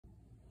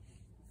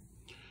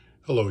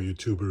Hello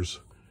YouTubers.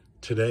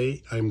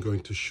 Today I'm going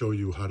to show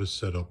you how to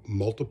set up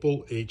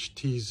multiple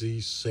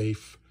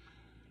HTZSafe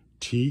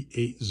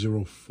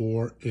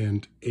T804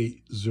 and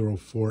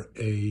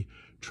 804A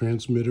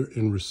transmitter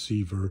and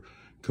receiver,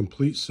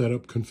 complete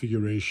setup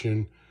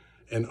configuration,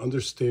 and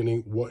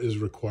understanding what is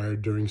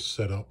required during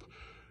setup.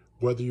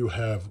 Whether you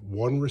have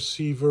one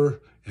receiver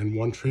and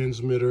one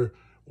transmitter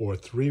or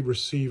three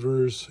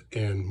receivers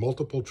and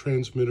multiple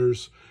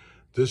transmitters,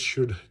 this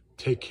should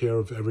take care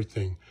of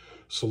everything.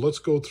 So let's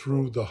go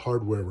through the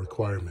hardware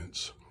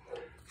requirements.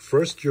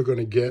 First, you're going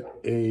to get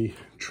a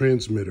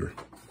transmitter.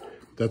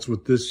 That's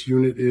what this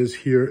unit is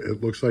here.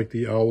 It looks like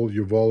the owl.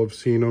 You've all have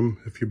seen them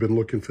if you've been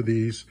looking for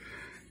these.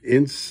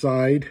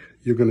 Inside,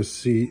 you're going to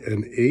see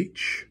an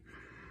H.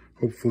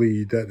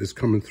 Hopefully that is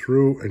coming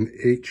through. An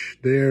H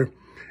there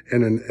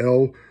and an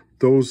L.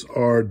 Those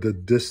are the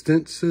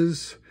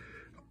distances,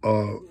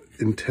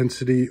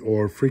 intensity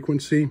or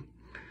frequency.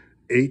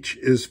 H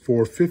is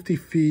for 50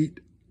 feet.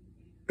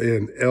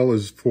 And L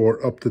is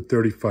for up to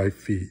 35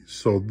 feet.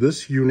 So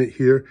this unit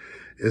here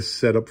is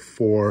set up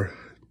for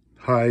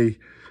high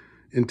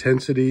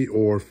intensity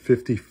or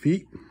 50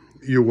 feet.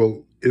 You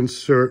will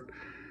insert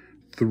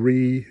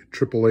 3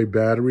 AAA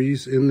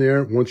batteries in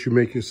there. Once you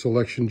make your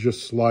selection,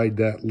 just slide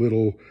that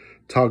little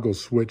toggle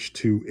switch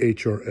to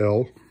H or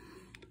L.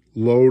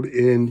 Load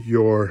in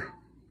your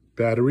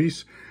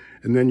batteries,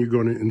 and then you're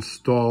going to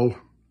install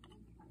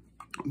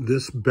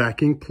this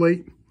backing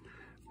plate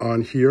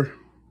on here.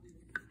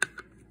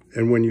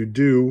 And when you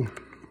do,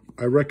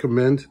 I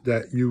recommend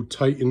that you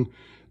tighten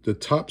the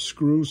top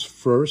screws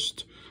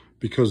first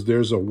because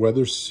there's a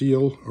weather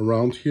seal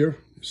around here.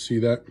 You see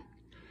that?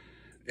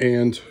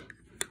 And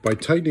by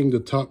tightening the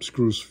top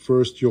screws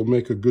first, you'll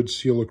make a good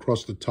seal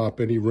across the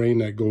top. Any rain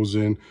that goes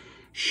in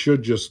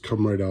should just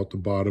come right out the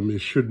bottom.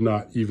 It should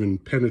not even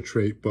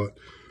penetrate, but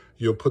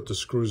you'll put the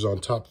screws on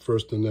top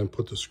first and then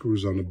put the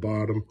screws on the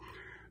bottom.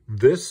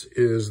 This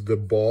is the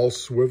ball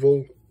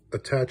swivel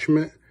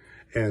attachment.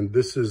 And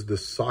this is the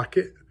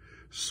socket.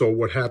 So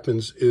what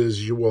happens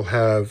is you will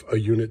have a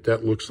unit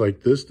that looks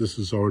like this. This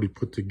is already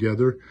put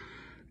together.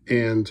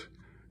 And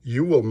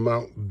you will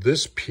mount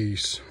this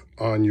piece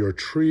on your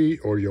tree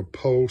or your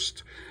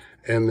post.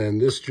 And then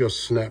this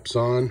just snaps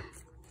on.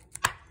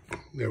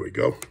 There we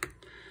go.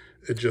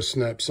 It just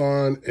snaps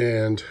on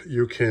and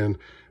you can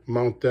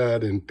mount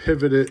that and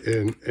pivot it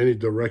in any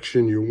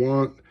direction you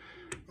want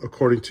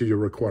according to your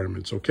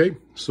requirements, okay?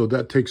 So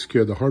that takes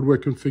care of the hardware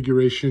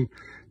configuration.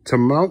 To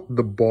mount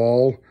the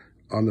ball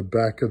on the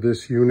back of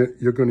this unit,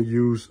 you're going to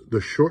use the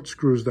short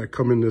screws that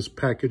come in this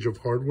package of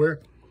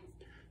hardware.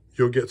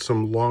 You'll get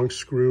some long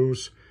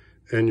screws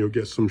and you'll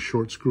get some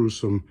short screws,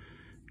 some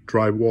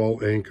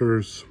drywall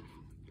anchors.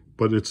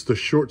 But it's the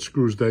short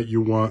screws that you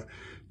want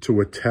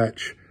to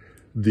attach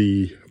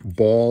the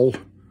ball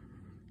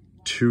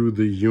to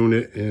the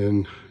unit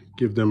and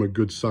give them a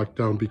good sock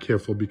down. Be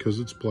careful because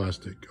it's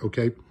plastic,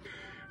 okay?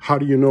 How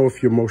do you know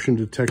if your motion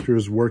detector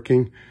is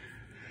working?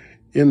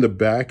 In the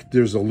back,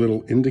 there's a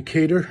little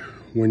indicator.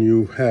 When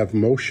you have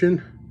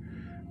motion,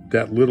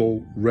 that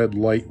little red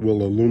light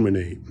will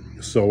illuminate.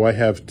 So I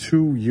have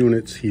 2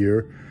 units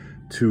here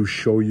to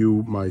show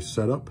you my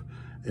setup.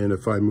 And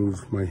if I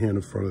move my hand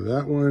in front of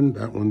that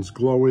one's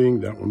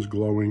glowing, that one's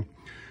glowing.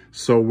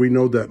 So we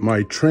know that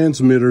my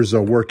transmitters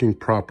are working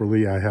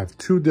properly. I have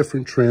 2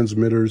 different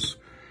transmitters.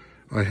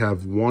 I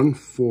have one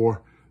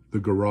for the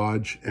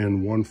garage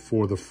and one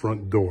for the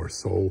front door.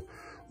 So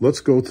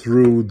let's go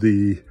through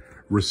the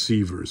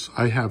receivers.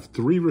 I have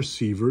 3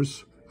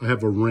 receivers. I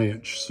have a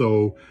ranch,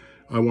 so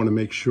I want to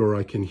make sure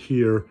I can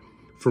hear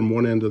from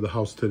one end of the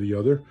house to the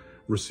other.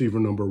 Receiver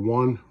number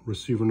 1,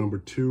 receiver number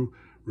 2,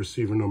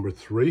 receiver number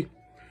 3.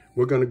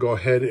 We're going to go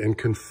ahead and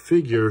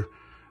configure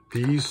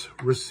these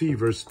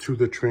receivers to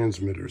the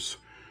transmitters.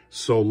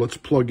 So let's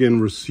plug in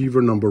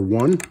receiver number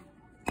 1.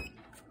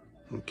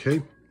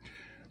 Okay.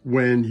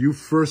 When you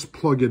first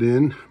plug it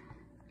in,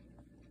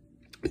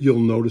 you'll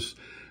notice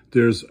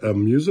there's a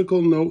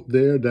musical note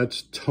there,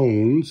 that's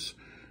tones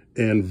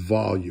and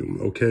volume,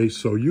 okay?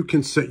 So you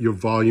can set your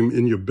volume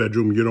in your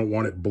bedroom. You don't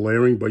want it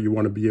blaring, but you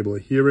want to be able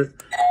to hear it.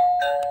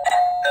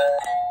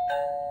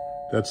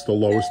 That's the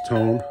lowest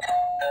tone.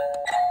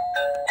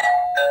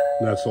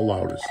 And that's the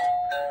loudest.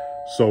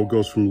 So it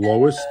goes from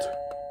lowest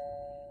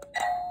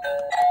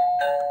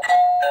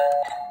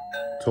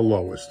to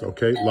lowest,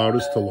 okay?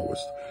 Loudest to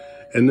lowest.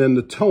 And then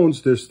the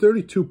tones, there's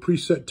 32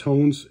 preset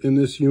tones in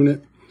this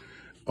unit.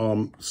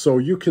 So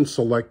you can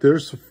select,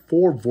 there's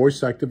 4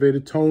 voice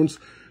activated tones,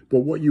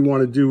 but what you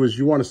want to do is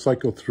you want to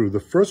cycle through. The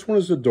first one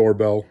is a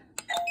doorbell,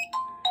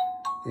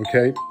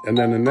 okay? And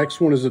then the next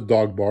one is a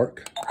dog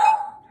bark,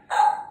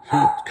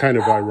 kind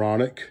of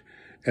ironic.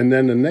 And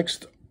then the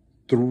next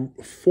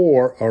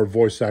 4 are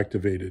voice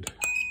activated.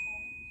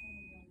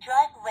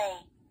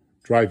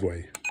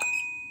 Driveway.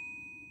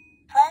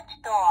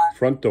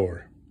 Front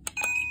door.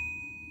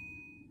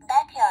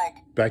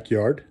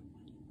 Backyard.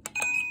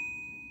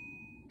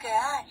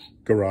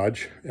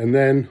 Garage. And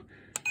then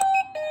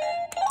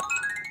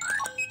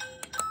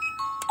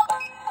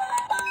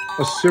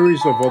a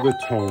series of other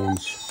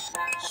tones.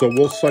 So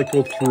we'll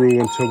cycle through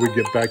until we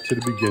get back to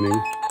the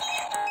beginning.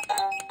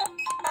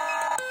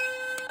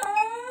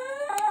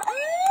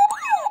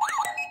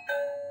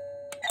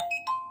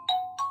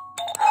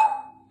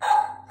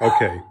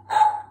 Okay,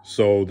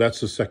 so that's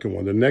the second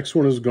one. The next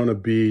one is going to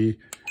be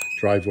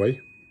driveway.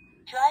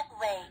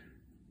 Driveway.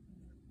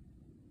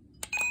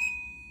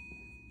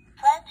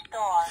 Front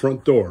door.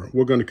 Front door.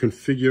 We're going to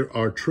configure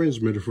our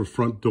transmitter for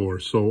front door.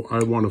 So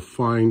I want to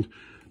find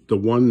the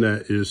one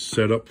that is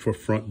set up for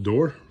front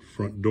door.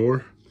 Front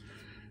door.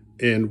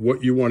 And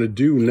what you want to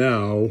do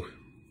now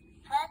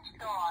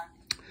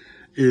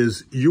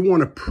is you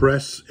want to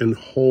press and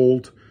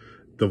hold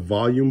the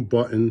volume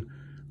button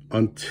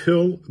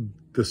until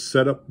the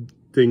setup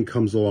thing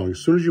comes along. As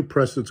soon as you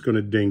press it, it's going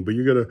to ding, but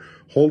you got to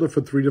hold it for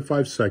 3 to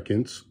 5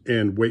 seconds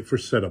and wait for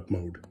setup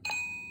mode.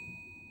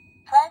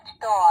 Front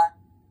door.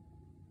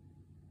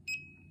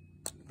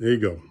 There you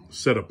go,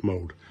 setup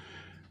mode.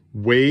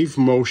 Wave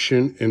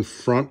motion in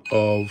front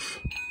of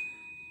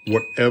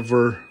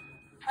whatever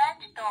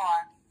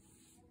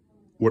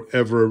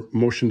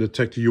motion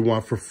detector you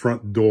want for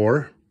front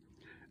door.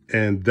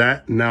 And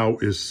that now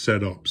is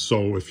set up.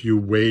 So if you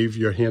wave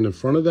your hand in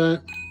front of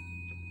that,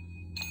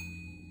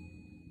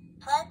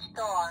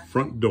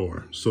 front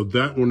door. So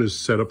that one is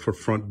set up for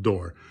front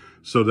door.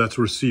 So that's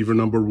receiver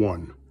number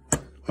 1.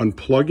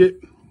 Unplug it,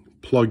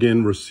 plug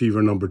in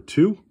receiver number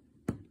 2.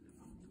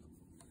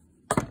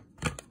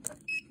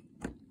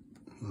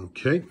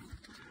 Okay.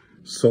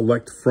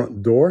 Select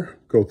front door,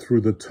 go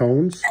through the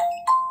tones.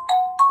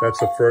 That's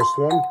the first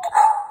one.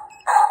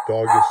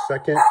 Dog is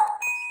second.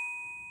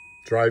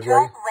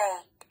 Driveway.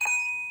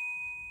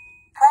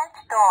 Front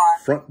door.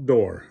 Front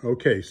door.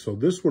 Okay, so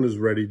this one is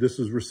ready. This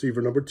is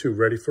receiver number 2,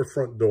 ready for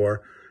front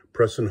door.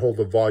 Press and hold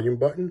the volume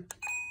button.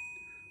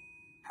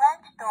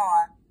 Front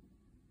door.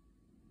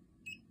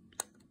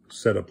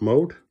 Setup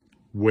mode.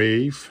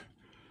 Wave.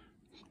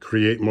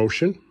 Create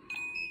motion.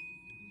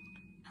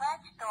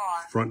 Front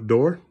door. Front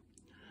door.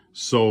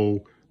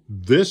 So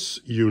this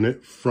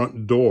unit,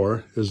 front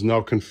door, is now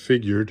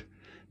configured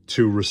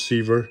to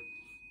receiver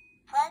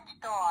Front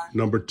door.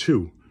 number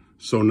 2.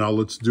 So now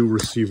let's do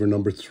receiver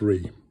number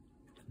 3.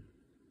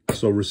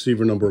 So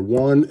receiver number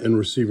 1 and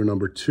receiver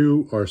number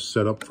 2 are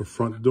set up for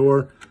front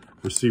door.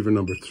 Receiver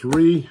number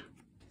 3.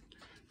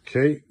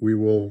 Okay, we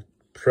will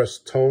press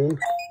tone.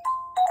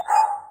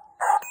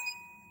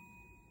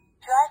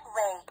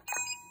 Driveway.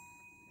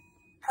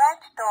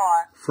 Front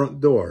door. Front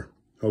door.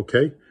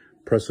 Okay,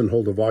 press and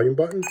hold the volume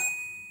button.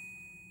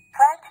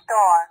 Front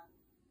door.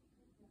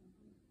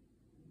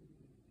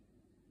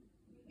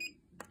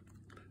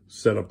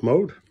 Setup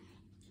mode.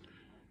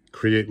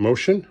 Create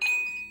motion.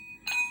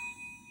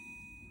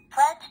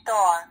 Front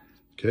door.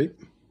 Okay,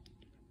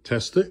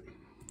 test it.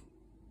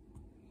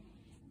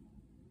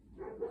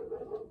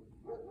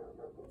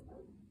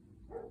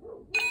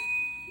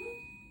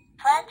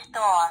 Front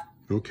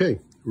door. Okay,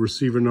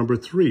 receiver number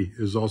 3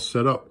 is all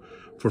set up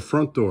for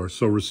front door.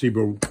 So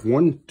receiver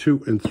 1,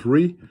 2, and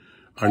 3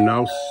 are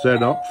now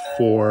set up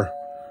for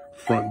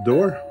front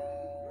door.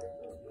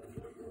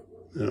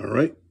 All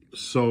right,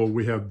 so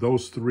we have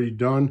those 3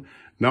 done.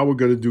 Now we're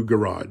going to do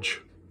garage.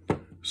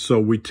 So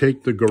we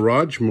take the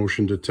garage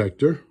motion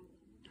detector.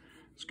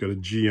 It's got a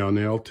G on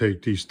there. I'll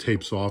take these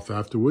tapes off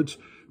afterwards.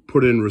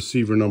 Put in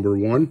receiver number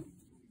 1.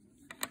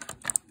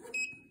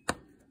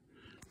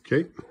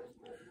 Okay,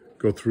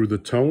 go through the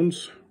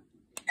tones.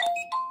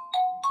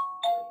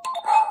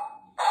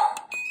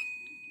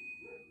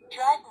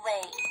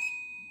 Driveway.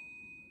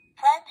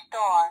 Front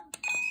door.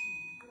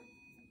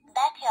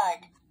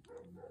 Backyard.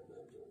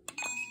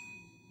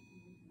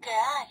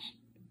 Garage.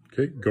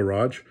 Okay,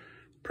 garage.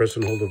 Press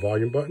and hold the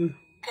volume button.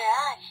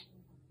 Garage.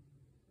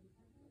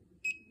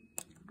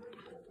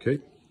 Okay,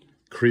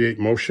 create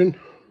motion.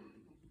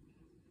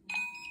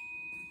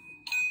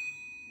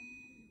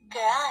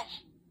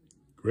 Garage.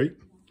 Great.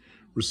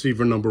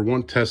 Receiver number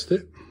 1, test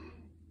it.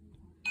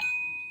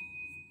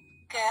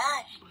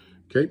 Garage.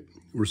 Okay,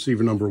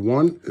 receiver number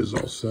 1 is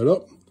all set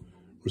up.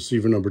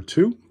 Receiver number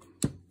 2.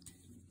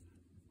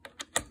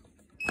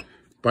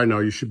 By now,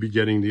 you should be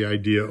getting the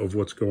idea of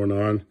what's going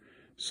on.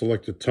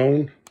 Select a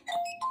tone.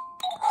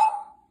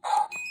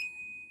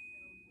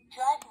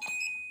 Driveway.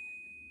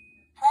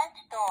 Front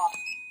door.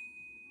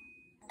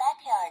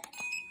 Backyard.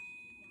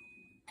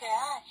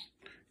 Garage.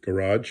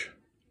 Garage.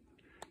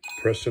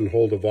 Press and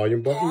hold the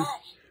volume button. Garage.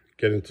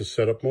 Get into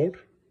setup mode.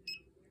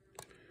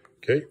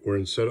 Okay, we're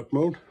in setup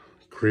mode.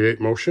 Create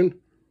motion.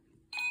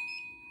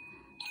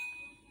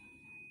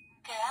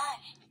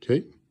 Garage.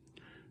 Okay.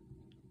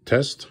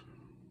 Test.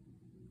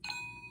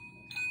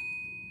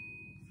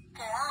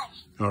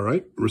 Garage. All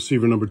right,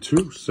 receiver number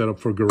 2, set up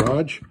for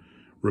garage.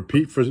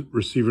 Repeat for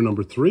receiver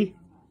number 3.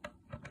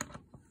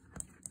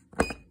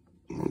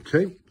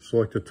 Okay,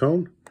 select a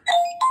tone.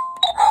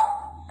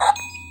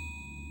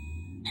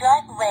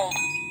 Driveway.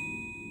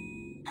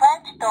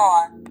 Front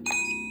door.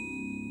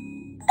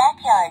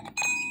 Backyard.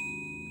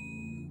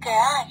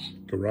 Garage.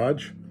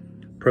 Garage.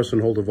 Press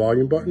and hold the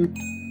volume button.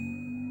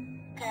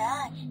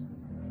 Garage.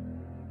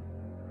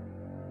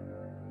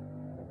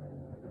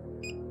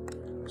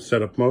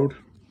 setup mode,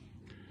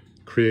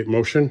 create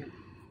motion.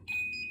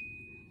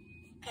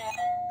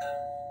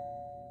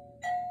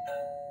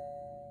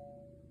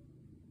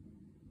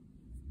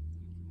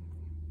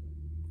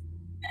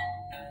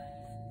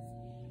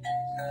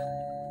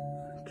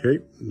 Okay,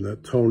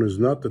 that tone is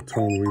not the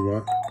tone we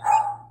want.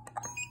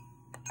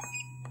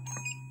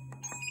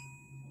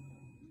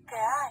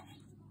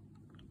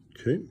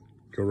 Okay,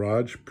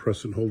 garage,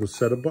 press and hold the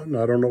setup button.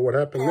 I don't know what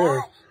happened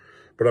there,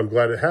 but I'm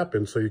glad it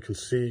happened. So you can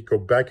see, go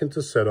back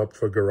into setup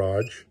for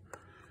garage.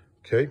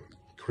 Okay,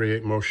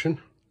 create motion.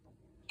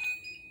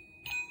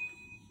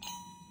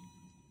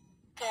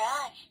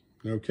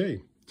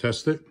 Okay,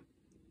 test it.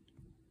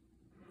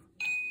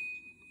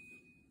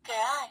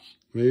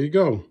 There you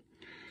go.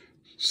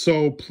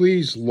 So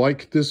please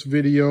like this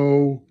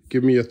video,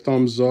 give me a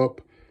thumbs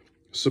up,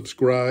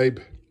 subscribe,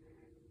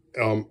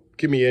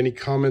 give me any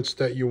comments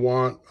that you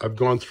want. I've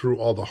gone through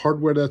all the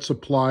hardware that's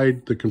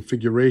applied, the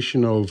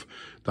configuration of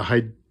the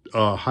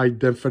high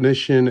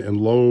definition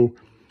and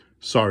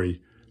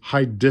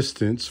high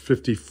distance,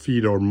 50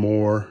 feet or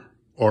more,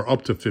 or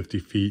up to 50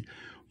 feet,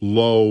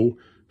 low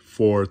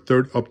for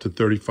up to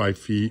 35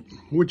 feet,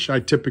 which I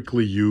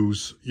typically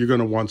use. You're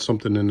gonna want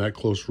something in that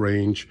close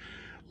range.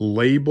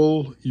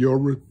 Label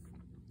your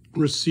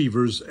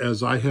receivers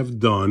as I have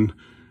done,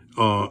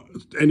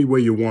 any way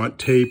you want,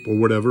 tape or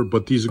whatever,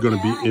 but these are going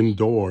to be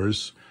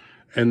indoors.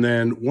 And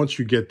then once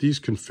you get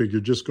these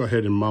configured, just go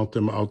ahead and mount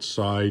them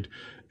outside,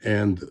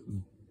 and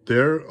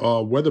they're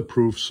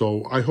weatherproof.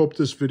 So I hope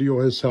this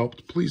video has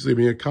helped. Please leave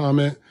me a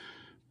comment,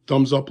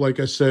 thumbs up, like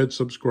I said,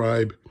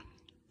 subscribe.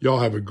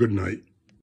 Y'all have a good night.